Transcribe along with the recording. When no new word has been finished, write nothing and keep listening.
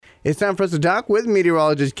It's time for us to talk with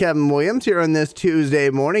meteorologist Kevin Williams here on this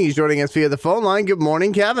Tuesday morning. He's joining us via the phone line. Good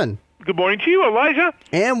morning, Kevin. Good morning to you, Elijah.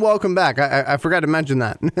 And welcome back. I forgot to mention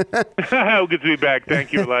that. Good to be back.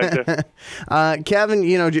 Thank you, Elijah. Kevin,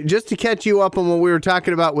 just to catch you up on what we were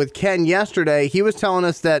talking about with Ken yesterday, he was telling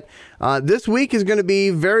us that this week is going to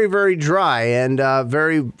be very, very dry and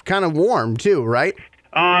very kind of warm too, right?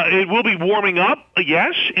 It will be warming up,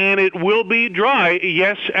 yes, and it will be dry,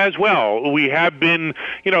 yes, as well. We have been,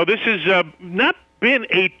 this is not been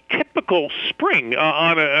a typical spring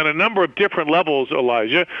on a number of different levels,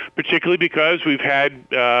 Elijah, particularly because we've had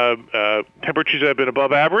temperatures that have been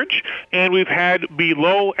above average, and we've had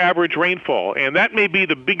below average rainfall. And that may be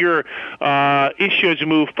the bigger issue as we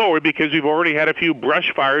move forward, because we've already had a few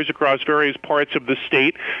brush fires across various parts of the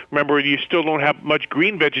state. Remember, you still don't have much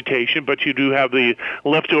green vegetation, but you do have the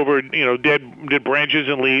leftover, dead branches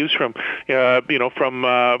and leaves from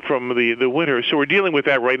the winter. So we're dealing with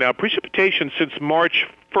that right now. Precipitation since March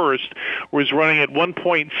 1st was running at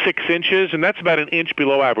 1.6 inches, and that's about an inch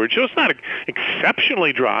below average. So it's not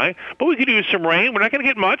exceptionally dry, but we could use some rain. We're not going to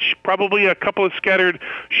get much. Probably a couple of scattered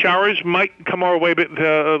showers might come our way a bit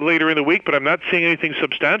later in the week, but I'm not seeing anything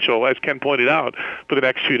substantial, as Ken pointed out, for the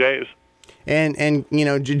next few days. And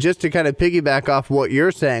just to kind of piggyback off what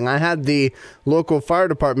you're saying, I had the local fire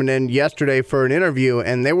department in yesterday for an interview,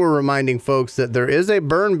 and they were reminding folks that there is a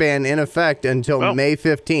burn ban in effect until May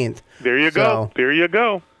 15th. There you go. There you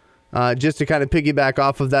go. Just to kind of piggyback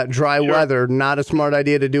off of that dry weather, not a smart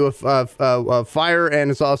idea to do a fire, and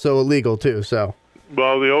it's also illegal too. So.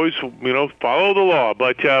 Well, they always, follow the law,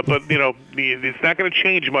 but it's not going to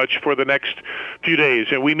change much for the next few days.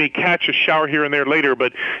 And we may catch a shower here and there later,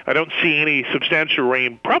 but I don't see any substantial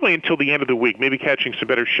rain probably until the end of the week. Maybe catching some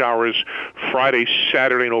better showers Friday,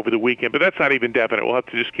 Saturday, and over the weekend, but that's not even definite. We'll have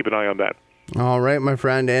to just keep an eye on that. All right, my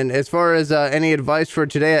friend. And as far as any advice for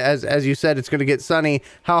today, as you said, it's going to get sunny.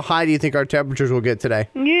 How high do you think our temperatures will get today?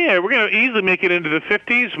 Yeah, we're going to easily make it into the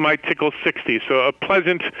 50s, might tickle 60. So a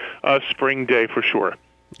pleasant spring day for sure.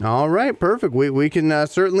 All right, perfect. We can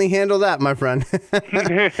certainly handle that, my friend.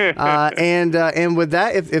 And with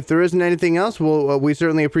that, if there isn't anything else, we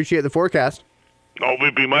certainly appreciate the forecast. Oh, it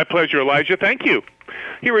would be my pleasure, Elijah. Thank you.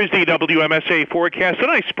 Here is the WMSA forecast. A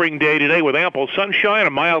nice spring day today with ample sunshine,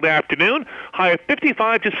 a mild afternoon, high of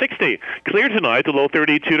 55 to 60. Clear tonight, the low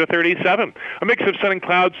 32 to 37. A mix of sun and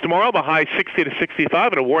clouds tomorrow, the high 60 to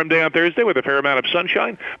 65, and a warm day on Thursday with a fair amount of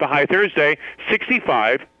sunshine. The high Thursday,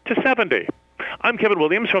 65 to 70. I'm Kevin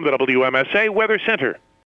Williams from the WMSA Weather Center.